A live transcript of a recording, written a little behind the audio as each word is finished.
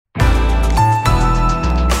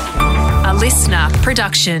listener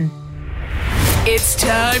production. It's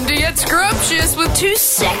time to get scrumptious with two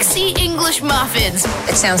sexy English muffins.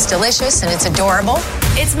 It sounds delicious and it's adorable.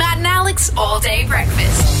 It's Matt and Alex all-day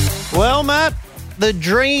breakfast. Well, Matt, the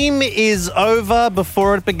dream is over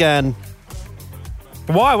before it began.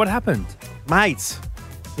 Why? What happened? Mate,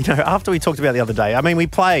 after we talked about the other day, we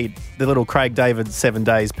played the little Craig David 7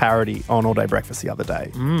 Days parody on All Day Breakfast the other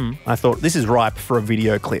day. I thought, this is ripe for a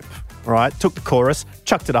video clip, right? Took the chorus,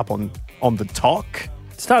 chucked it up on the talk.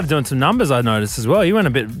 Started doing some numbers, I noticed as well. You went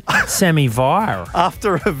a bit semi-viral.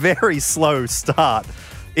 After a very slow start,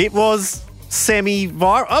 it was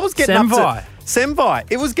semi-viral. I was getting up to... Semvi.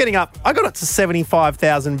 It was getting up. I got it to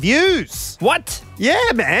 75,000 views. What? Yeah,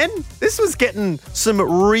 man. This was getting some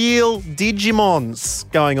real Digimons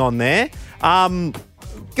going on there.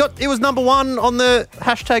 It was number one on the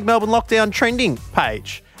hashtag Melbourne Lockdown trending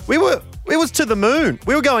page. It was to the moon.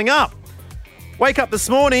 We were going up. Wake up this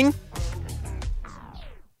morning.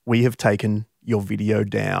 We have taken your video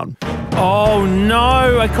down. Oh,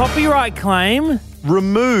 no. A copyright claim?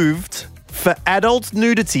 Removed for adult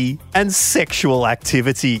nudity and sexual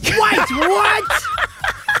activity. Wait, what?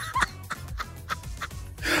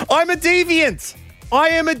 I'm a deviant. I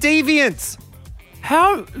am a deviant.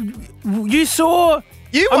 How? You saw...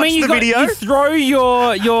 You watched the video. You throw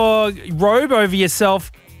your robe over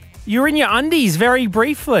yourself. You're in your undies very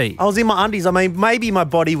briefly. I was in my undies. Maybe my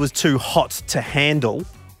body was too hot to handle.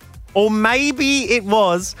 Or maybe it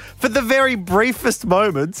was, for the very briefest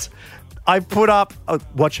moments, I put up,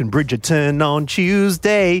 watching Bridgerton on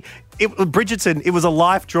Tuesday. Bridgerton, it was a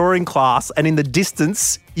life drawing class, and in the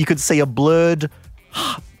distance, you could see a blurred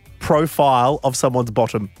profile of someone's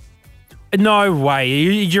bottom. No way.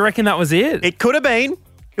 You reckon that was it? It could have been.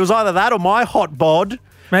 It was either that or my hot bod.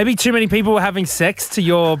 Maybe too many people were having sex to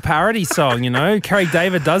your parody song, Craig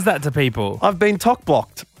David does that to people. I've been talk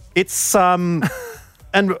blocked. It's,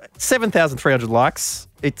 and 7,300 likes.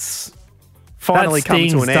 It's finally come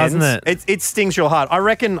to an end. Doesn't it? It stings your heart. I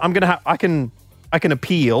reckon I can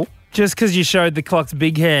appeal. Just because you showed the clock's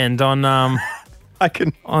big hand on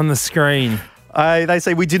on the screen. They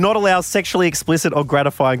say we do not allow sexually explicit or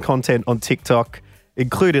gratifying content on TikTok,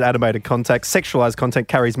 included animated content. Sexualized content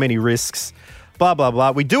carries many risks. Blah, blah,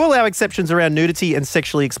 blah. We do allow exceptions around nudity and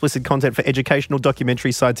sexually explicit content for educational,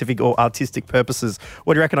 documentary, scientific or artistic purposes.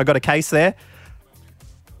 What do you reckon? I got a case there?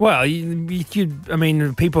 Well,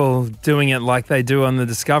 people doing it like they do on the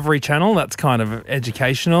Discovery Channel, that's kind of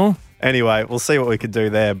educational. Anyway, we'll see what we could do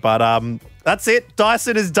there. But that's it.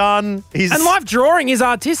 Dyson is done. And live drawing is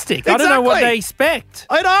artistic. Exactly. I don't know what they expect.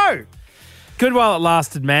 I know. Good while it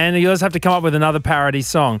lasted, man. You just have to come up with another parody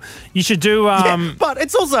song. You should do... Yeah, but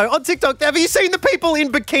it's also on TikTok. Have you seen the people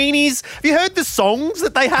in bikinis? Have you heard the songs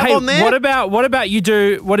that they have on there? What about you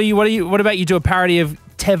do a parody of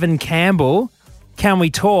Tevin Campbell, Can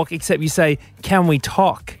We Talk, except you say, Can We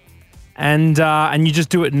Talk? And you just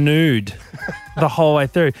do it nude the whole way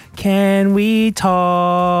through. Can we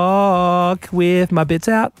talk with my bits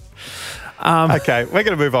out? Okay, we're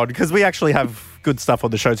going to move on because we actually have good stuff on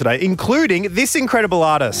the show today, including this incredible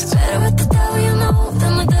artist.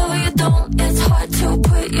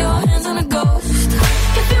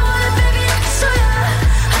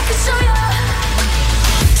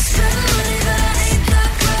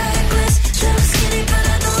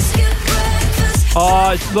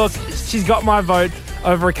 Oh, look, she's got my vote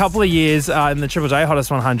over a couple of years in the Triple J Hottest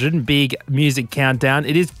 100, big music countdown.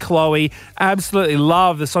 It is Cxloe. Absolutely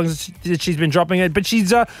love the songs that she's been dropping. But she's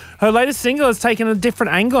her latest single has taken a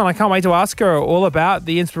different angle, and I can't wait to ask her all about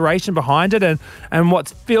the inspiration behind it and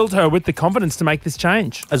what's filled her with the confidence to make this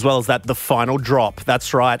change. As well as that, the final drop.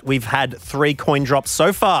 That's right. We've had 3 coin drops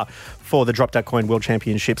so far for the Dat Coin World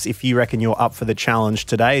Championships. If you reckon you're up for the challenge,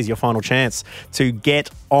 today is your final chance to get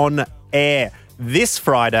on air. This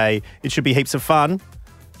Friday, it should be heaps of fun.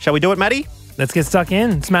 Shall we do it, Maddie? Let's get stuck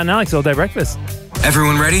in. It's Matt and Alex All Day Breakfast.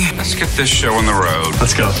 Everyone ready? Let's get this show on the road.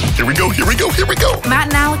 Let's go. Here we go. Matt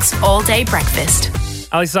and Alex All Day Breakfast.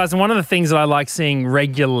 Alex Dyson, one of the things that I like seeing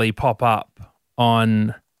regularly pop up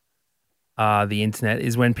on the internet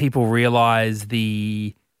is when people realise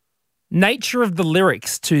the nature of the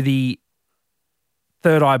lyrics to the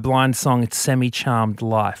Third Eye Blind song, It's Semi-Charmed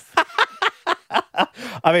Life.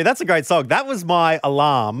 That's a great song. That was my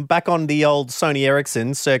alarm back on the old Sony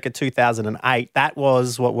Ericsson circa 2008. That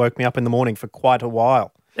was what woke me up in the morning for quite a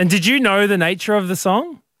while. And did you know the nature of the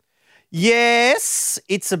song? Yes,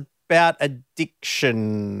 it's about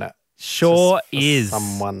addiction. Sure is.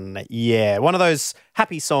 Someone, yeah. One of those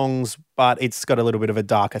happy songs, but it's got a little bit of a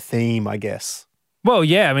darker theme, I guess. Well,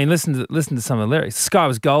 yeah, I mean, listen to some of the lyrics. Sky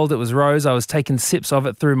was gold, it was rose. I was taking sips of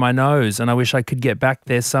it through my nose, and I wish I could get back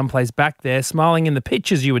there, someplace back there, smiling in the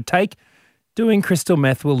pictures you would take. Doing crystal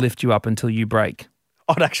meth will lift you up until you break.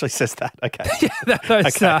 Oh, it actually says that. Okay.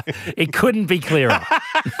 It couldn't be clearer.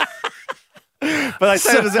 But I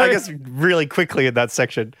say it was, I guess, really quickly in that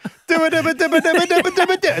section. Yeah,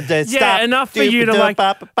 enough for you to like.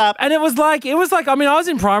 And it was like, I mean, I was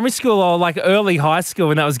in primary school or like early high school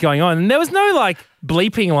when that was going on, and there was no like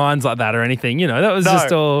bleeping lines like that or anything. You know, that was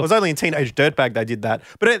just all. It was only in Teenage Dirtbag they did that.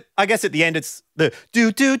 But I guess at the end it's the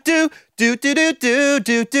do do do do do do do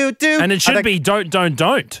do do do, and it should be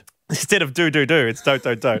don't. Instead of do, it's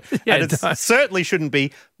don't. Yeah, and it certainly shouldn't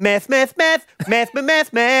be math. I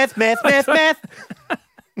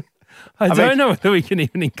don't know whether we can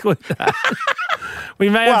even include that. We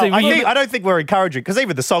may have to. I don't think we're encouraging, because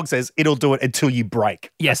even the song says it'll do it until you break.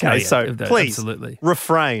 Yes, okay, so please, absolutely.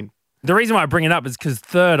 refrain. The reason why I bring it up is because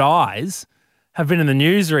third eyes have been in the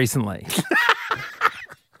news recently.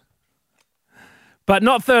 But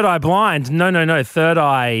not third eye blind. No. Third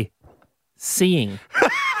eye seeing.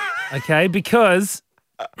 Okay, because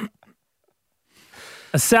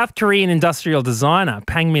a South Korean industrial designer,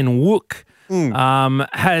 Pangmin Wook,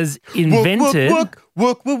 has invented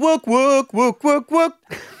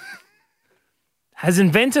has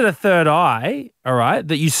invented a third eye, all right,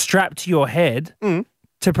 that you strap to your head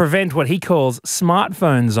to prevent what he calls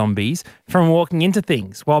smartphone zombies from walking into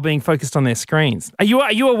things while being focused on their screens. Are you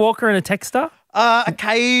a walker and a texter?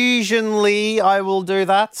 Occasionally I will do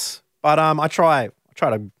that, but I try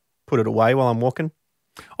to put it away while I'm walking.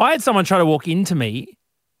 I had someone try to walk into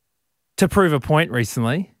to prove a point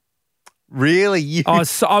recently. Really? I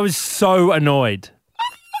was so annoyed.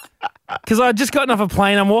 Because I just gotten off a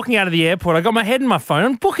plane. I'm walking out of the airport. I got my head in my phone.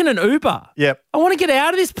 I'm booking an Uber. Yep. I want to get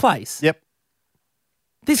out of this place. Yep.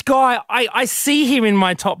 This guy, I see him in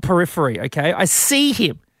my top periphery, okay? I see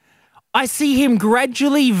him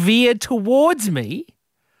gradually veer towards me.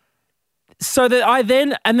 So that I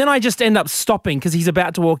then just end up stopping because he's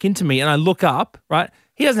about to walk into me, and I look up, right?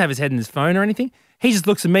 He doesn't have his head in his phone or anything. He just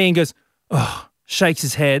looks at me and goes, oh, shakes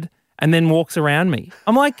his head, and then walks around me.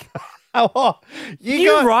 I'm like,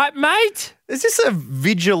 you right, mate? Is this a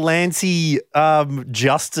vigilante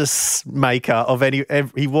justice maker of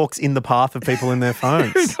he walks in the path of people in their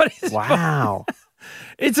phones? Wow.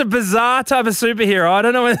 It's a bizarre type of superhero. I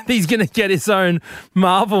don't know whether he's going to get his own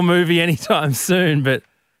Marvel movie anytime soon, but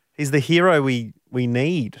he's the hero we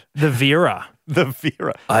need. The Vera. The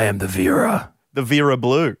Vera. I am the Vera. The Vera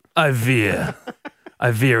Blue. I veer.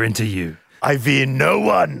 I veer into you. I veer no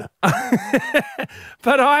one.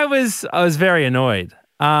 But I was very annoyed.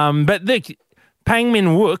 But look,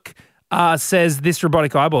 Pangmin Wook says this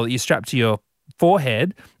robotic eyeball that you strap to your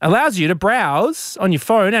forehead allows you to browse on your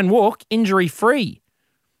phone and walk injury-free.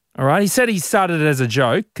 All right. He said he started it as a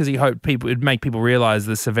joke because he hoped it'd make people realize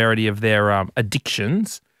the severity of their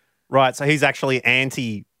addictions. Right. So he's actually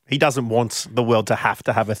he doesn't want the world to have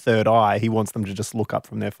a third eye. He wants them to just look up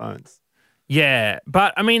from their phones. Yeah.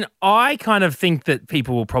 But I mean, I kind of think that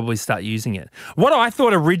people will probably start using it. What I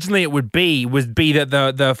thought originally it would be that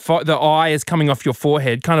the eye is coming off your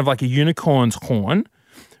forehead, kind of like a unicorn's horn.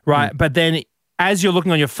 Right. But then as you're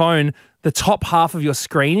looking on your phone, the top half of your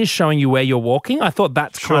screen is showing you where you're walking. I thought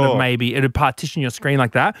that's kind of maybe it would partition your screen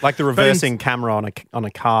like that. Like the reversing camera on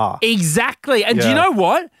a car. Exactly. And do you know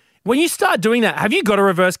what? When you start doing that, have you got a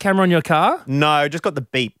reverse camera on your car? No, just got the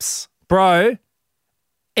beeps. Bro,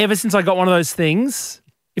 ever since I got one of those things,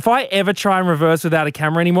 if I ever try and reverse without a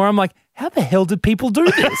camera anymore, I'm like, how the hell did people do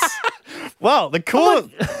this? Well, the cool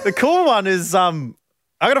one is I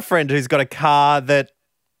got a friend who's got a car that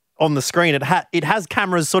on the screen it has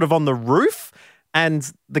cameras sort of on the roof,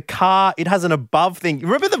 and the car, it has an above thing.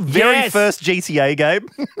 Remember the very first GTA game?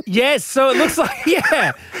 Yes, so it looks like,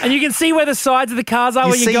 and you can see where the sides of the cars are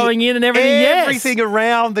when you're going in and everything. Everything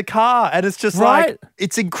around the car, and it's just like,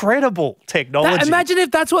 it's incredible technology. Imagine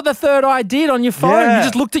if that's what the third eye did on your phone. You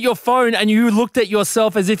just looked at your phone and you looked at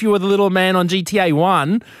yourself as if you were the little man on GTA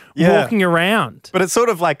 1 walking around. But it's sort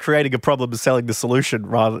of like creating a problem and selling the solution,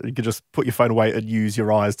 rather you could just put your phone away and use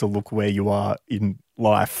your eyes to look where you are in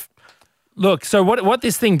life. Look, so what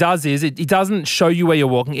this thing does is it doesn't show you where you're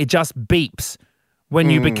walking. It just beeps when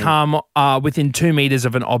you become within 2 meters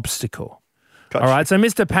of an obstacle. Gotcha. All right. So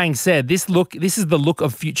Mr. Pang said this is the look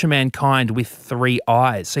of future mankind with 3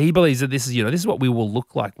 eyes. So he believes that this is what we will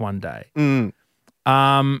look like one day. And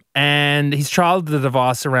he's trialed the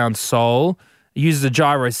device around Seoul. It uses a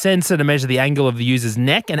gyro sensor to measure the angle of the user's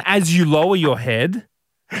neck, and as you lower your head,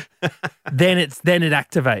 then it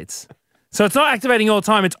activates. So it's not activating all the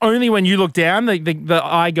time. It's only when you look down, the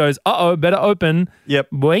eye goes, uh-oh, better open. Yep.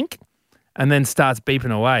 Blink. And then starts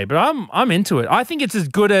beeping away. But I'm into it. I think it's as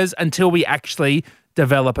good as until we actually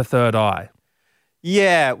develop a third eye.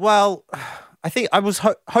 Yeah, well, I think I was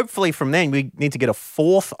hopefully from then we need to get a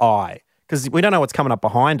fourth eye because we don't know what's coming up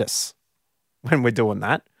behind us when we're doing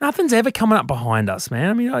that. Nothing's ever coming up behind us, man.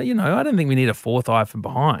 I mean, I don't think we need a fourth eye from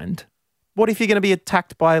behind. What if you're going to be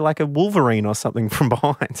attacked by like a wolverine or something from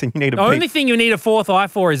behind and you need a The only thing you need a fourth eye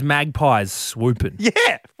for is magpies swooping.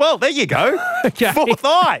 Yeah, well, there you go. Okay. Fourth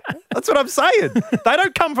eye. That's what I'm saying. They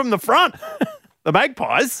don't come from the front, the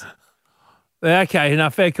magpies. Okay, now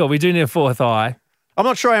fair call. We do need a fourth eye. I'm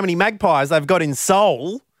not sure how many magpies they've got in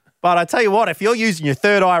Seoul, but I tell you what, if you're using your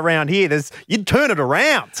third eye around here, you'd turn it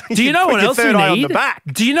around. Do you know what else you third eye on need? the back.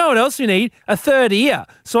 Do you know what else you need? A third ear,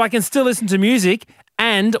 so I can still listen to music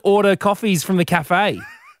and order coffees from the cafe.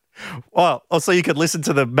 Well, also you could listen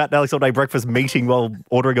to the Matt and Alex All Day Breakfast meeting while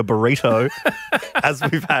ordering a burrito, as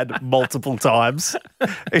we've had multiple times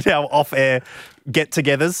in our off-air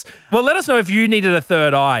get-togethers. Well, let us know if you needed a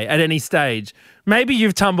third eye at any stage. Maybe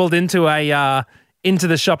you've tumbled into into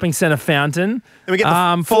the shopping centre fountain, Then we get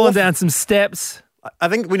the fallen down some steps. I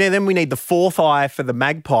think we need the fourth eye for the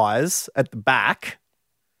magpies at the back,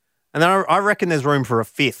 and then I reckon there's room for a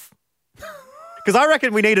fifth. Because I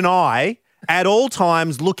reckon we need an eye at all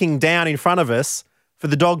times looking down in front of us for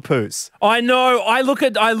the dog poos. I know. I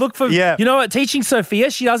look for. Yeah. You know what? Teaching Sophia,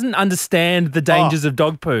 she doesn't understand the dangers of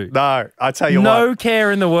dog poo. No, I tell you what. No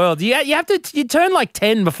care in the world. You have to. You turn like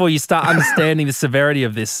 10 before you start understanding the severity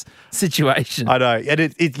of this situation. I know,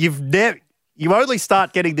 and you only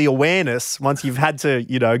start getting the awareness once you've had to,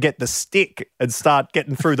 get the stick and start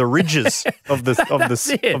getting through the ridges of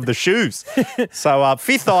the shoes. So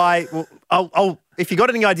fifth eye. I'll if you got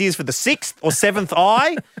any ideas for the sixth or seventh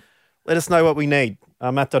eye, let us know what we need.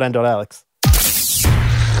 Matt.and.alex.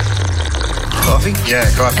 Coffee? Yeah,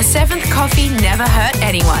 coffee. A seventh coffee never hurt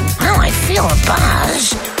anyone. Oh, I feel a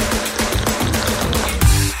buzz.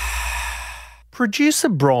 Producer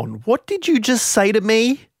Bron, what did you just say to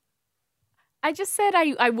me? I just said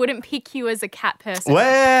I wouldn't pick you as a cat person.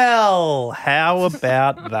 Well, how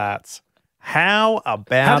about that? How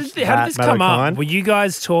did this come up? Were you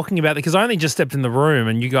guys talking about it? Because I only just stepped in the room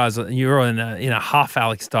and you were in a huff,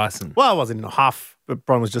 Alex Dyson. Well, I wasn't in a huff, but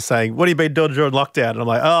Bron was just saying, what have you been doing during lockdown? And I'm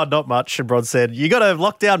like, oh, not much. And Bron said, you got to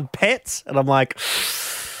lock down pets? And I'm like,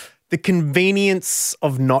 the convenience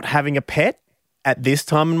of not having a pet at this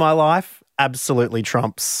time in my life absolutely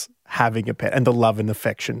trumps having a pet and the love and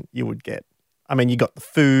affection you would get. I mean, you got the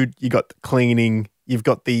food, you got the cleaning, you've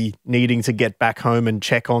got the needing to get back home and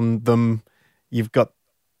check on them. You've got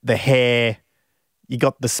the hair, you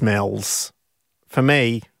got the smells. For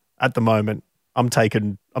me, at the moment, I'm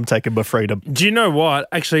taking my freedom. Do you know what?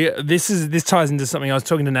 Actually, this ties into something I was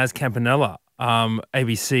talking to Naz Campanella,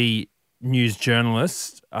 ABC news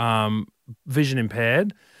journalist, vision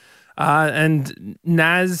impaired, and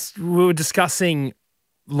Naz, we were discussing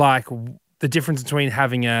like the difference between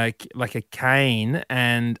having a cane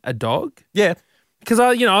and a dog. Yeah. Because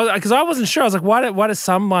I wasn't sure. I was like, why do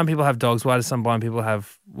some blind people have dogs? Why do some blind people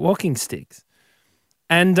have walking sticks?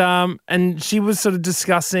 And she was sort of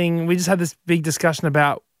discussing. We just had this big discussion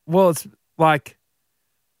about. Well, it's like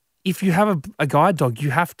if you have a guide dog,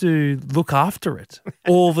 you have to look after it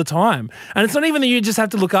all the time, and it's not even that you just have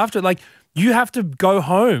to look after it. Like you have to go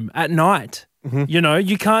home at night. Mm-hmm.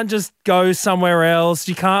 You can't just go somewhere else.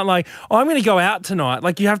 You can't I'm going to go out tonight.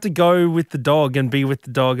 Like you have to go with the dog and be with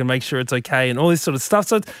the dog and make sure it's okay and all this sort of stuff.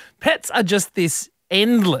 So pets are just this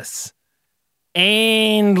endless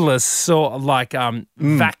sort of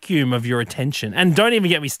vacuum of your attention. And don't even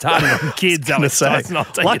get me started on kids.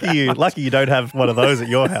 Lucky you don't have one of those at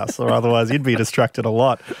your house, or otherwise you'd be distracted a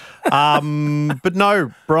lot. But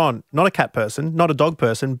no, Bron, not a cat person, not a dog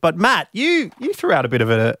person. But Matt, you threw out a bit of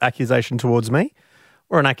an accusation towards me,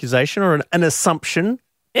 or an accusation, or an assumption.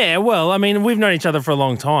 Yeah, well, I mean, we've known each other for a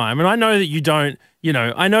long time, and I know that you don't.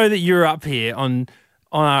 I know that you're up here on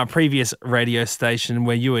our previous radio station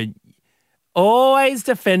where you were always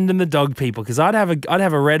defending the dog people, because I'd have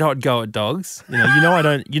a red hot go at dogs. I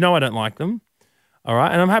don't like them. All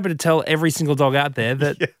right. And I'm happy to tell every single dog out there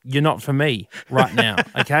that you're not for me right now.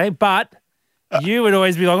 Okay. But you would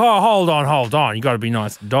always be like, oh, hold on. You got to be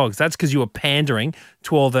nice to dogs. That's because you were pandering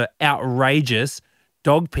to all the outrageous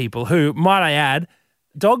dog people who, might I add,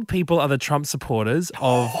 dog people are the Trump supporters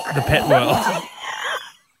of the pet world.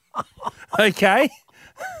 Okay.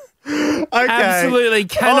 Okay. Absolutely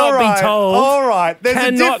cannot All right, be told. All right. There's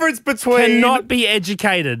a difference between... Cannot be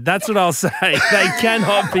educated. That's what I'll say. They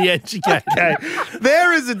cannot be educated. Okay.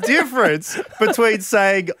 There is a difference between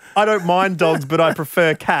saying, I don't mind dogs, but I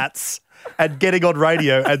prefer cats, and getting on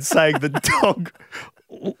radio and saying that dog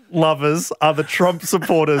lovers are the Trump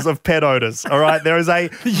supporters of pet owners. All right? There is a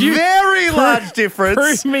very large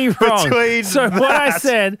difference Prove me wrong. between So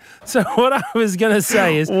that. what I was going to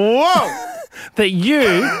say is... Whoa! that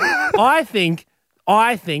I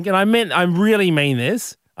think, and I really mean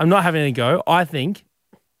this. I'm not having a go. I think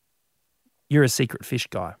you're a secret fish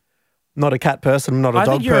guy. Not a cat person, I'm not a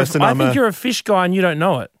dog person. I think you're a fish guy and you don't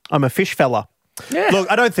know it. I'm a fish fella. Yeah.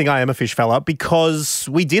 Look, I don't think I am a fish fella because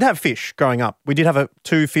we did have fish growing up. We did have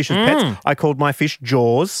two fish as pets. I called my fish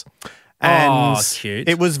Jaws. And cute.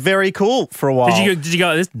 It was very cool for a while. Did you go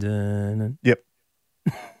like this? Dun. Yep.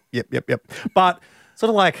 Yep. But sort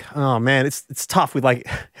of like, oh man, it's tough with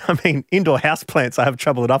indoor house plants I have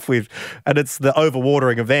trouble enough with, and it's the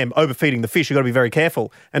overwatering of them, overfeeding the fish. You've got to be very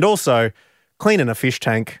careful. And also cleaning a fish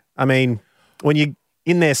tank. I mean, when you're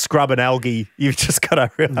in there scrubbing algae, you've just got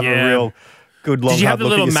to have a real good long hard look at yourself. Did you have the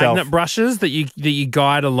little magnet brushes that you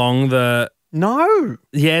guide along the... No.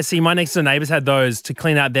 Yeah, see, my next door neighbours had those to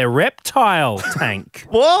clean out their reptile tank.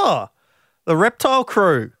 Whoa. The reptile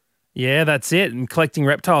crew. Yeah, that's it. And collecting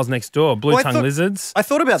reptiles next door, blue-tongued lizards. I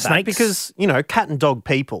thought about snakes. that because, cat and dog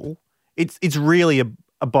people, it's really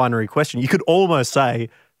a binary question. You could almost say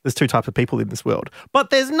there's two types of people in this world. But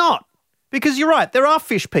there's not. Because you're right, there are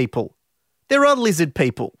fish people. There are lizard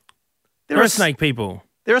people. There are snake people.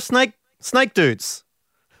 There are snake dudes.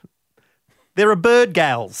 There are bird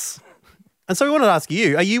gals. And so we wanted to ask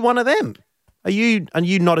you, are you one of them? Are you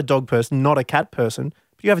not a dog person, not a cat person,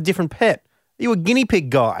 but you have a different pet? Are you a guinea pig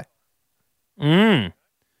guy?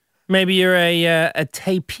 Maybe you're a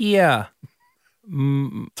tapir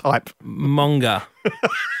type monger.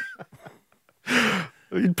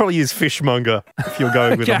 You'd probably use fishmonger if you're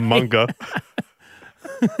going with a monger.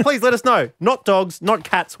 Please let us know. Not dogs, not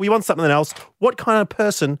cats. We want something else. What kind of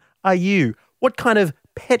person are you? What kind of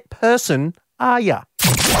pet person are you?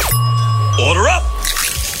 Order up!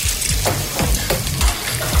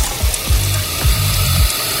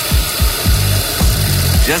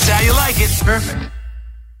 Just how you like it. Perfect.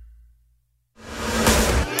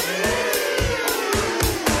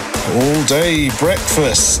 All day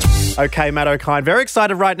breakfast. Okay, Matt O'Kine, very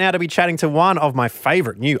excited right now to be chatting to one of my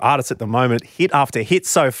favourite new artists at the moment, hit after hit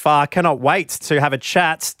so far. Cannot wait to have a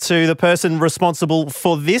chat to the person responsible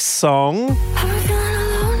for this song. I've been feeling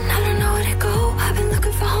alone, I don't know where to go. I've been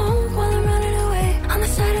looking for home while I'm running away. On the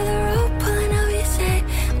side of the road, pulling out you say,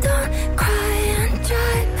 don't cry and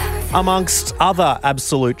drive. Amongst other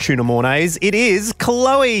absolute tuna mornings, it is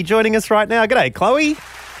Cxloe joining us right now. G'day, Cxloe.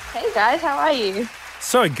 Hey guys, how are you?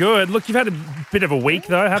 So good. Look, you've had a bit of a week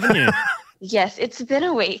though, haven't you? Yes, it's been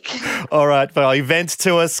a week. All right, well, event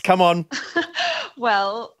to us. Come on.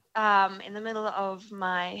 Well, in the middle of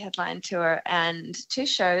my headline tour and 2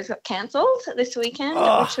 shows got cancelled this weekend,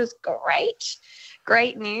 which was great.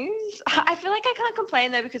 Great news. I feel like I can't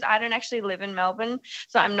complain though because I don't actually live in Melbourne,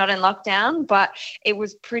 so I'm not in lockdown. But it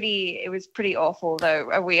was pretty awful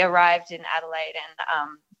though. We arrived in Adelaide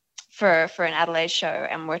and for an Adelaide show,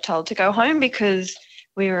 and we're told to go home because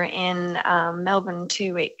we were in Melbourne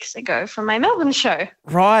 2 weeks ago for my Melbourne show.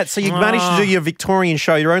 Right, so you managed to do your Victorian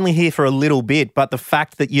show. You're only here for a little bit, but the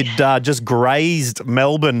fact that you'd just grazed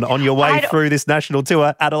Melbourne on your way through this national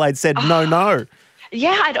tour, Adelaide said no.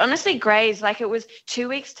 Yeah, I'd honestly grazed. Like, it was 2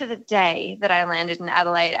 weeks to the day that I landed in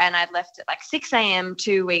Adelaide, and I'd left at like 6 a.m.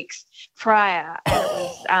 2 weeks prior.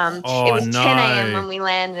 And it was 10 a.m. when we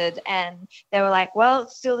landed, and they were like, well,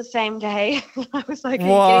 it's still the same day. I was like,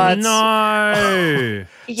 what? No.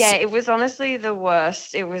 Yeah, it was honestly the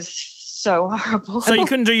worst. It was so horrible. So you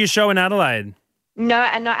couldn't do your show in Adelaide? No,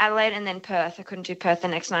 and not Adelaide and then Perth. I couldn't do Perth the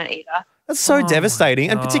next night either. That's so devastating.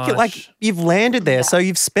 And particularly, like, you've landed there, so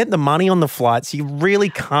you've spent the money on the flights. You really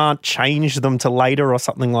can't change them to later or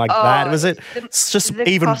something like that. Was it? It's just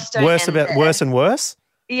even worse and worse?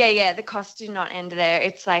 Yeah, the costs do not end there.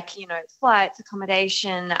 It's like, flights,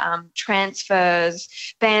 accommodation, transfers,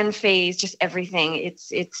 band fees, just everything. It's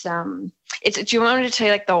do you want me to tell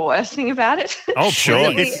you like the worst thing about it? Oh,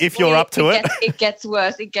 sure. If you're up to it. It gets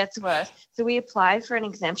worse. So we applied for an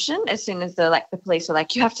exemption as soon as the police were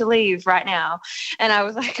like, you have to leave right now. And I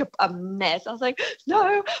was like a mess. I was like,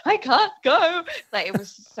 no, I can't go. Like, it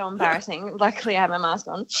was so embarrassing. Luckily I had my mask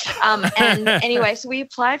on. And anyway, so we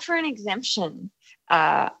applied for an exemption.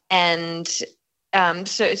 And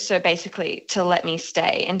So basically to let me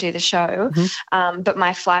stay and do the show. But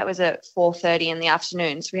my flight was at 4:30 in the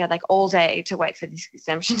afternoon. So we had like all day to wait for this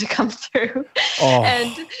exemption to come through.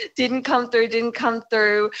 And didn't come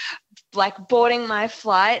through. Like boarding my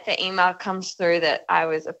flight, the email comes through that I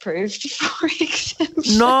was approved for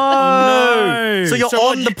exemption. No. So you're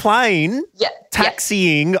on the plane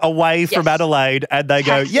taxiing away from Adelaide and they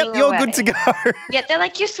go, yep, you're good to go. Yeah, they're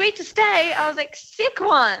like, you're sweet to stay. I was like, sick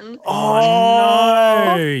one.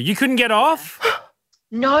 Oh, no. You couldn't get off?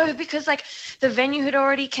 No, because like the venue had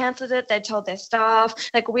already cancelled it. They told their staff.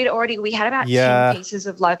 Like we had about 10 pieces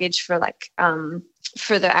of luggage for like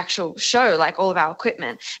for the actual show, like all of our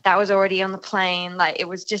equipment that was already on the plane. Like it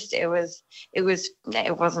wasn't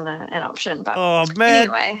an option. But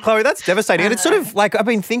anyway, Chloe, that's devastating. And it's sort of like I've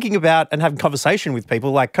been thinking about and having conversation with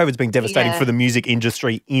people. Like COVID's been devastating for the music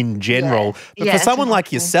industry in general. But for someone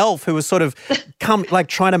like yourself who was sort of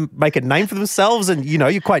trying to make a name for themselves, and you know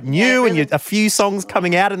you're quite new and you're a few songs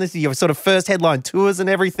coming out, and this is your sort of first headline tours and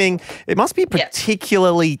everything. It must be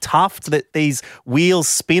particularly tough that these wheels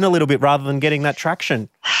spin a little bit rather than getting that traction.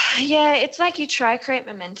 Yeah, it's like you try to create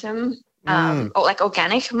momentum, or like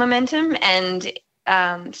organic momentum, and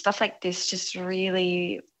stuff like this just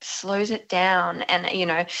really slows it down. And, you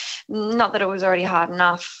know, not that it was already hard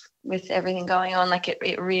enough with everything going on, like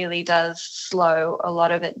it really does slow a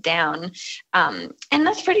lot of it down. And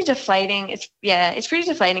that's pretty deflating. It's pretty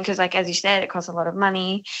deflating because, like, as you said, it costs a lot of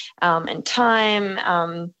money and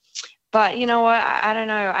time. But you know what? I don't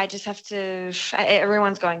know. I just have to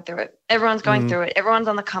everyone's going through it. Everyone's going through it. Everyone's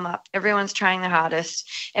on the come up. Everyone's trying their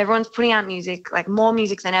hardest. Everyone's putting out music, like more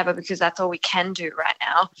music than ever, because that's all we can do right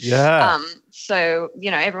now. Yeah. So,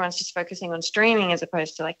 you know, everyone's just focusing on streaming as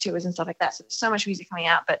opposed to like tours and stuff like that. So there's so much music coming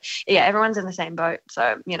out, but yeah, everyone's in the same boat.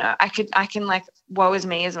 So, you know, I can like woe is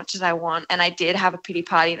me as much as I want. And I did have a pity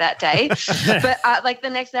party that day, but like the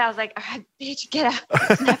next day I was like, all right, bitch, get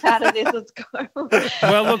out, snap out of this. Let's go.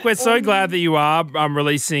 Well, look, we're so glad that you are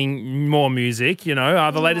releasing more music. You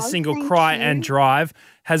know, the latest single, Cry and Drive,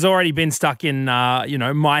 has already been stuck in, you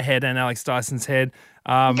know, my head and Alex Dyson's head.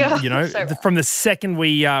 You know, from the second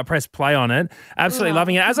we press play on it. Absolutely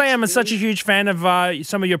loving it. As I am such a huge fan of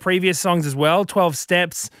some of your previous songs as well, 12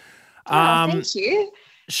 Steps. Thank you.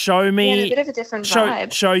 Show Me. Yeah, a bit of a different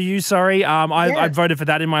vibe. Show You, sorry. I voted for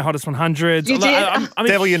that in my Hottest 100s. You did?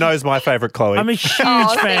 Devil You Know is my favourite, Chloe. I'm a huge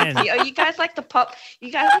fan. Thank you. Oh, you guys like the pop. You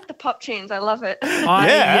guys like the pop tunes. I love it.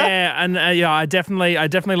 I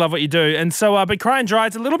definitely love what you do. And so, but Cry and Dry,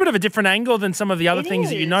 it's a little bit of a different angle than some of the other things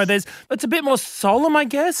that you know. It's a bit more solemn, I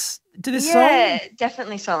guess, to this song. Yeah,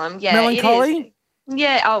 definitely solemn. Yeah, melancholy. It is.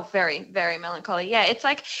 Yeah. Oh, very, very melancholy. Yeah, it's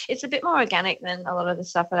like it's a bit more organic than a lot of the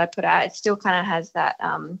stuff that I put out. It still kind of has that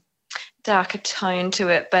darker tone to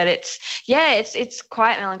it, but it's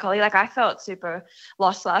quite melancholy. Like I felt super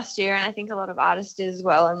lost last year, and I think a lot of artists did as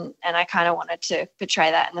well. And I kind of wanted to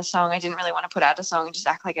portray that in the song. I didn't really want to put out a song and just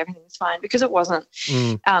act like everything was fine, because it wasn't.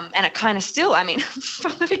 And it kind of still, I mean,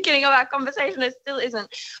 from the beginning of our conversation, it still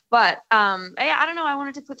isn't. But I don't know. I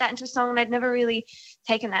wanted to put that into a song, and I'd never really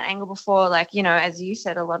taken that angle before. Like, you know, as you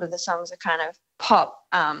said, a lot of the songs are kind of pop.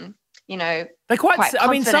 You know, they're quite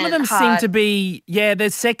I mean, some of them seem to be, they're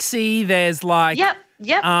sexy. There's like,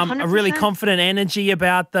 a really confident energy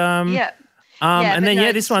about them. And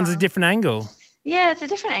then, this one's a different angle. Yeah, it's a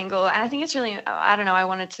different angle. And I think it's really, I don't know, I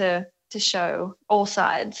wanted to show all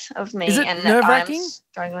sides of me. Is it and nerve-wracking? I'm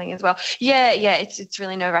struggling as well. Yeah, it's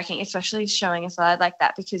really nerve-wracking, especially showing a side like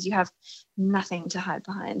that, because you have nothing to hide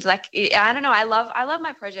behind. Like, I don't know, I love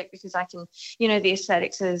my project because I can, you know, the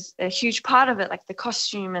aesthetics is a huge part of it, like the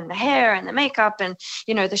costume and the hair and the makeup and,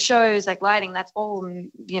 you know, the shows, like lighting, that's all,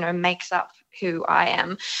 you know, makes up who I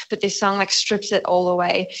am. But this song like strips it all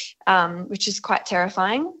away, which is quite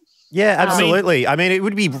terrifying. Yeah, absolutely. I mean, it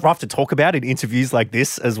would be rough to talk about in interviews like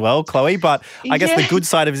this as well, Chloe, but I guess the good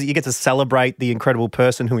side of it is that you get to celebrate the incredible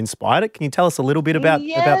person who inspired it. Can you tell us a little bit about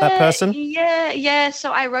that person? Yeah.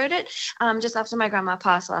 So I wrote it just after my grandma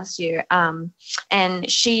passed last year, and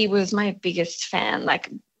she was my biggest fan, like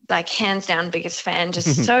hands down biggest fan,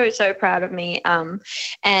 just so proud of me.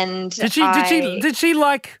 And did she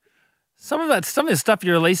like some of the stuff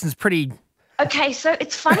you're releasing is pretty... Okay, so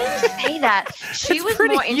it's funny to say that. She was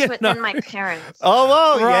more into it than my parents. Oh,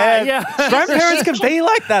 well, right, yeah. Grandparents can be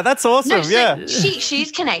like that. That's awesome,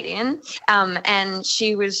 She's Canadian, and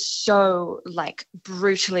she was so, like,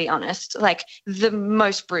 brutally honest, like, the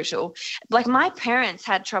most brutal. Like, my parents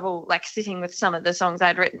had trouble, like, sitting with some of the songs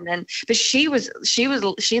I'd written, but she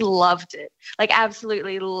loved it, like,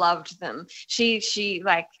 absolutely loved them. She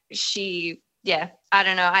I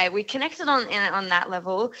don't know. We connected on that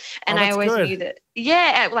level, and I that's always good. knew that.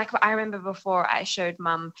 Yeah, like I remember before I showed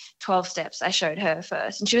Mum 12 Steps. I showed her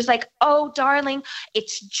first, and she was like, "Oh, darling,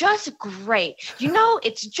 it's just great. You know,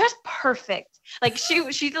 it's just perfect." Like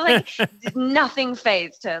she's like nothing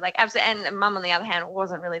phased her. Like absolutely. And Mum, on the other hand,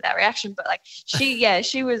 wasn't really that reaction, but like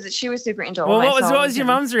she was super into all Well, my what songs. was your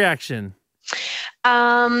mum's reaction?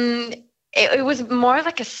 It was more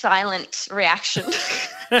like a silent reaction.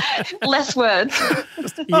 Less words.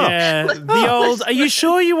 Yeah, the old. Are you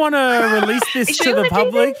sure you want to release this to the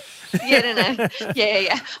public? Yeah, no.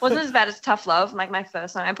 Yeah. Wasn't as bad as Tough Love, like my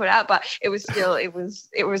first song I put out, but it was still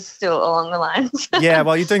along the lines. Yeah,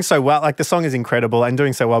 well, you're doing so well. Like the song is incredible, and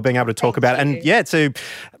doing so well, being able to talk about it, and to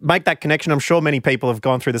make that connection. I'm sure many people have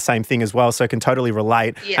gone through the same thing as well, so can totally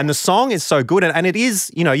relate. Yeah. And the song is so good, and it is.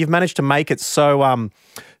 You've managed to make it so.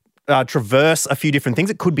 Traverse a few different things.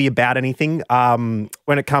 It could be about anything when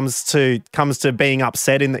it comes to being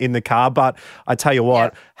upset in the car. But I tell you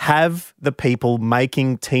what, have the people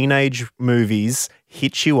making teenage movies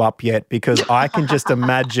hit you up yet? Because I can just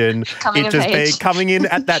imagine it just being coming in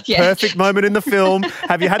at that perfect moment in the film.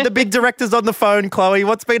 Have you had the big directors on the phone, Chloe?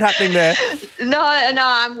 What's been happening there? No,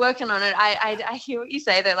 I'm working on it. I hear what you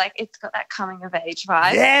say though. Like it's got that coming of age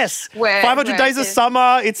vibe. Yes. 500 Days of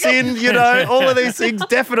Summer. It's in, all of these things.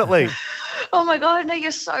 Definitely. Oh my God, no,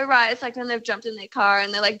 you're so right. It's like when they've jumped in their car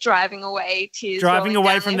and they're like driving away, tears driving rolling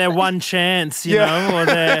away down from their one chance, you know, or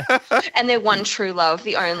their and their one true love,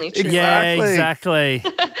 the only true love. Yeah, exactly.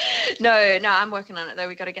 No, I'm working on it though.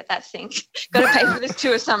 We got to get that sync. Got to pay for this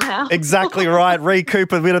tour somehow. Exactly right.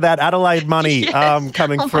 Recoup a bit of that Adelaide money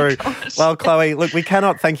coming through. Well, Chloe, look, we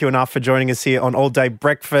cannot thank you enough for joining us here on All Day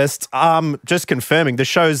Breakfast. Just confirming the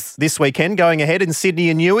show's this weekend going ahead in Sydney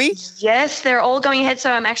and Newey. Yes, they're all going ahead.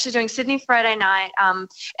 So I'm actually doing Sydney Friday night.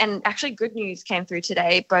 And actually good news came through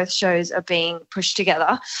today. Both shows are being pushed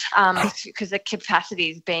together because the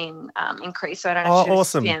capacity is being increased. So I don't have to do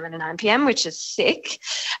 6 p.m. and a 9 p.m., which is sick.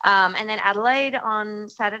 And then Adelaide on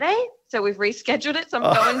Saturday. So we've rescheduled it. So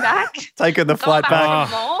I'm going back. Taking the flight back.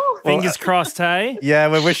 Fingers crossed, hey? Yeah,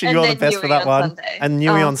 we're wishing you all the best for that one. Sunday. And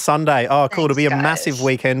Newey on Sunday. Oh, cool. It'll be a guys. massive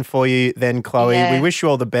weekend for you then, Chloe. Yeah. We wish you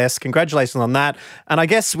all the best. Congratulations on that. And I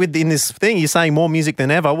guess within this thing, you're saying more music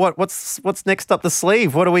than ever. What's next up the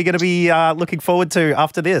sleeve? What are we going to be looking forward to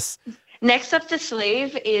after this? Next up the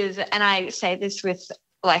sleeve is, and I say this with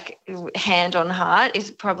like hand on heart,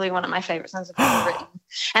 is probably one of my favorite songs I've ever written.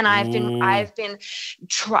 And I've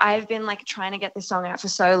been like trying to get this song out for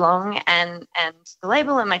so long, and the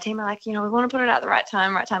label and my team are like, we want to put it out at the right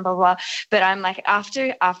time, blah blah blah. But I'm like,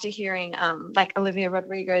 after hearing like Olivia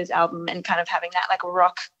Rodrigo's album and kind of having that like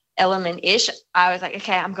rock element-ish, I was like,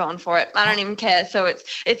 okay, I'm going for it. I don't even care. So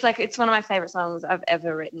it's one of my favorite songs I've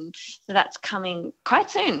ever written. So that's coming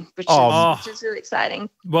quite soon, which is really exciting.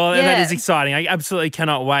 Well, that is exciting. I absolutely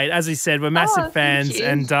cannot wait. As we said, we're massive fans,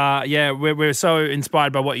 and we're so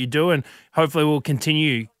inspired by what you do, and hopefully we'll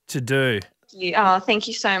continue to do. Oh, thank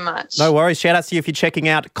you so much. No worries. Shout out to you if you're checking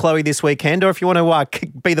out Chloe this weekend, or if you want to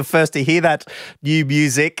be the first to hear that new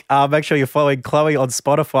music, make sure you're following Chloe on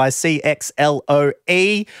Spotify,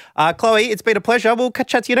 Cxloe. Chloe, it's been a pleasure. We'll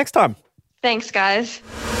chat to you next time. Thanks, guys.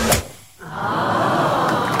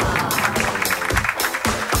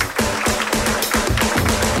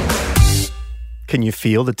 Can you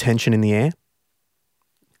feel the tension in the air?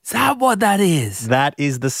 Is that what that is? That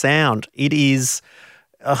is the sound. It is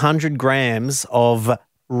 100 grams of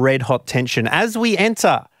red hot tension as we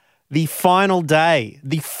enter the final day,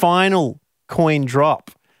 the final coin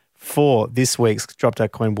drop for this week's Drop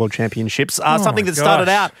Dat Coin World Championships. Something that started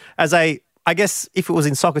out as I guess if it was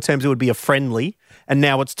in soccer terms, it would be a friendly, and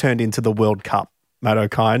now it's turned into the World Cup, Matt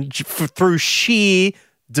O'Kine, through sheer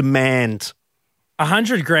demand.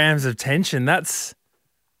 100 grams of tension, that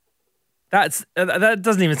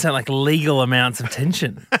doesn't even sound like legal amounts of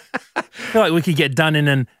tension. I feel like we could get done in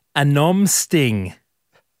an anom sting.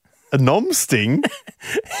 A nom sting?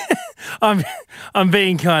 I'm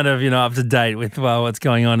being kind of, up to date with what's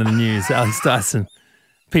going on in the news. Alex Dyson,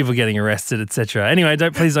 people getting arrested, etc. Anyway,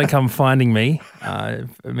 please don't come finding me,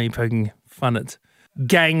 me poking fun at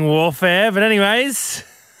gang warfare. But anyways,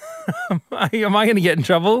 am I going to get in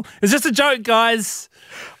trouble? It's just a joke, guys.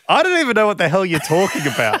 I don't even know what the hell you're talking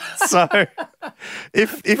about. So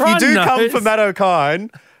if you do come for Matt O'Kine,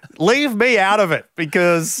 leave me out of it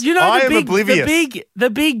because I am oblivious. The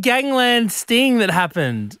big gangland sting that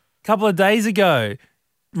happened a couple of days ago.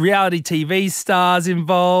 Reality TV stars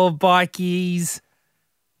involved, bikies,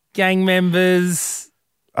 gang members.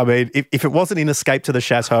 I mean, if it wasn't in Escape to the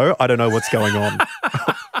Chateau, I don't know what's going on.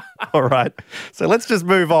 All right. So let's just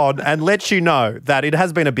move on and let you know that it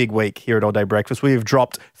has been a big week here at All Day Breakfast. We have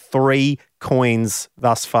dropped 3 coins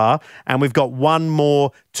thus far, and we've got one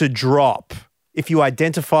more to drop. If you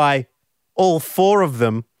identify all 4 of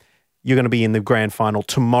them, you're going to be in the grand final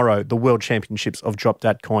tomorrow, the World Championships of Drop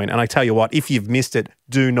Dat Coin. And I tell you what, if you've missed it,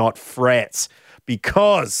 do not fret,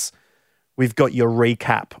 because we've got your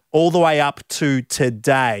recap all the way up to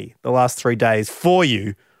today, the last 3 days, for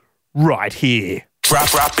you right here. Drop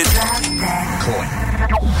it. Coin.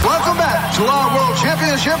 Welcome back to our World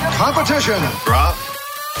Championship competition. Drop.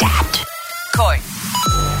 Dat Coin.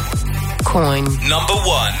 Coin. Number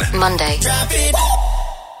 1. Monday.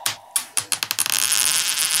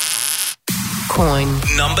 Coin.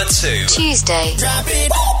 Number 2. Tuesday.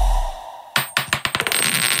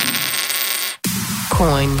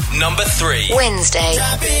 Coin. Number 3. Wednesday.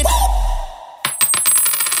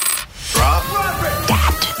 Drop.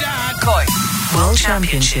 Coin. World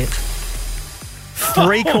Championship.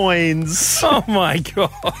 3 coins, Oh, my God.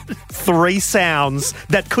 3 sounds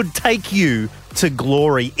that could take you to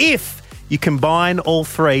glory if you combine all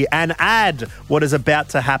 3 and add what is about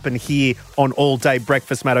to happen here on All Day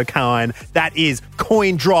Breakfast, Matt O'Kine. That is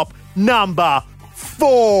coin drop number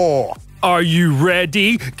 4. Are you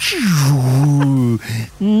ready?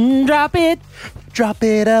 Drop it. Drop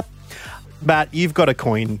it up. Matt, you've got a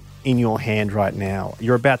coin in your hand right now.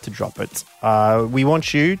 You're about to drop it. We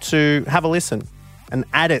want you to have a listen and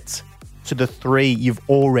add it to the 3 you've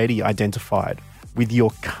already identified with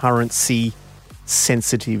your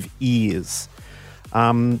currency-sensitive ears.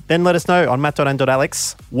 Then let us know on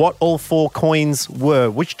matt.n.alex what all 4 coins were.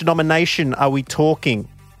 Which denomination are we talking?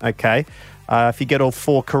 Okay. If you get all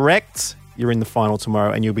 4 correct, you're in the final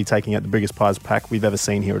tomorrow and you'll be taking out the biggest prize pack we've ever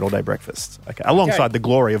seen here at All Day Breakfast. Okay. Alongside the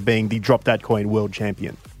glory of being the Drop Dat Coin world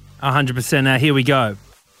champion. 100%. Now, here we go.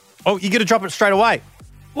 Oh, you're going to drop it straight away?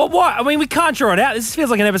 Well, what? I mean, we can't draw it out. This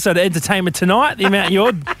feels like an episode of Entertainment Tonight, the amount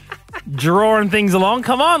you're drawing things along.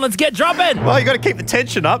 Come on, let's get dropping. Well, you got to keep the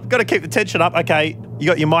tension up. Okay, you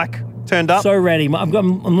got your mic turned up? So ready.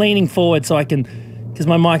 I'm leaning forward so I can, because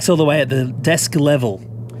my mic's all the way at the desk level.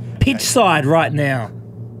 Pitch side right now.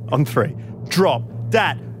 On 3. Drop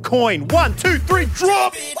that coin. 1, 2, 3,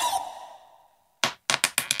 drop!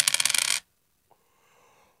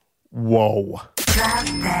 Whoa.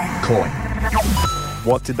 Coin.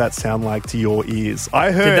 What did that sound like to your ears?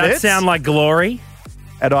 I heard Did that it, sound like glory?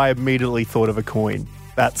 and I immediately thought of a coin.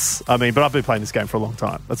 But I've been playing this game for a long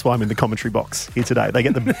time. That's why I'm in the commentary box here today. They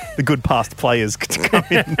get the good past players to come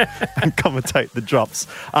in and commentate the drops.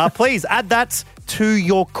 Please add that to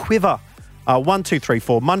your quiver. 1, 2, 3,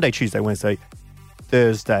 4, Monday, Tuesday, Wednesday,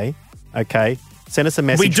 Thursday. Okay. Send us a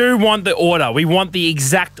message. We do want the order. We want the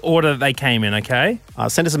exact order that they came in, okay?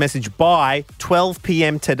 Send us a message by 12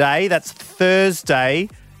 p.m. today. That's Thursday,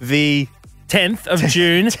 the 10th of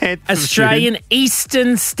June, 10th of Australian June.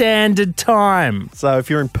 Eastern Standard Time. So if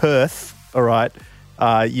you're in Perth, all right,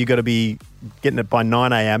 you got to be getting it by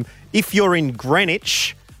 9 a.m. If you're in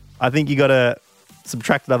Greenwich, I think you got to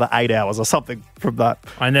subtract another 8 hours or something from that.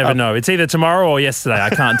 I never know. It's either tomorrow or yesterday. I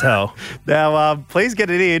can't tell. Now, please get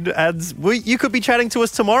it in, and you could be chatting to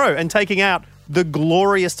us tomorrow and taking out the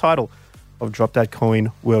glorious title of Drop Dat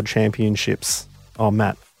Coin World Championships. Oh,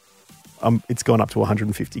 Matt, it's gone up to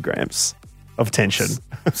 150 grams of tension.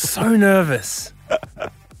 So nervous.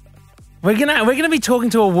 We're gonna be talking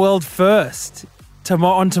to a world first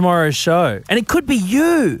on tomorrow's show, and it could be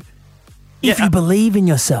you. If you believe in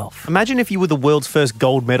yourself. Imagine if you were the world's first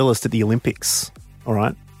gold medalist at the Olympics. All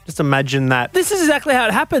right? Just imagine that. This is exactly how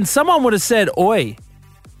it happened. Someone would have said, oi,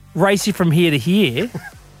 race you from here to here.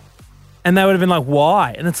 And they would have been like,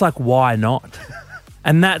 why? And it's like, why not?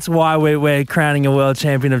 And that's why we're crowning a world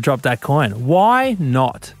champion of Drop Dat Coin. Why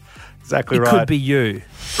not? Exactly it right. It could be you.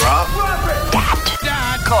 Drop.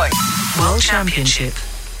 Dat Coin. World Championship.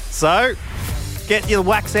 So, get the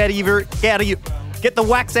wax out of your... Get the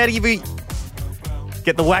wax out of your...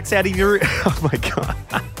 Get the wax out of your... Oh, my God.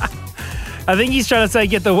 I think he's trying to say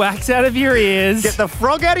get the wax out of your ears. Get the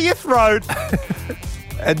frog out of your throat.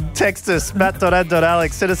 And text us,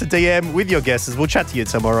 matt.ad.alex. Send us a DM with your guesses. We'll chat to you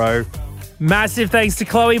tomorrow. Massive thanks to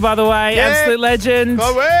Cxloe, by the way. Yeah. Absolute legend.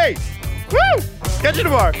 Chloe! Woo! Catch you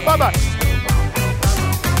tomorrow. Bye-bye.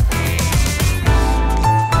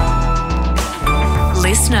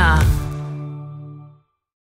 Listener.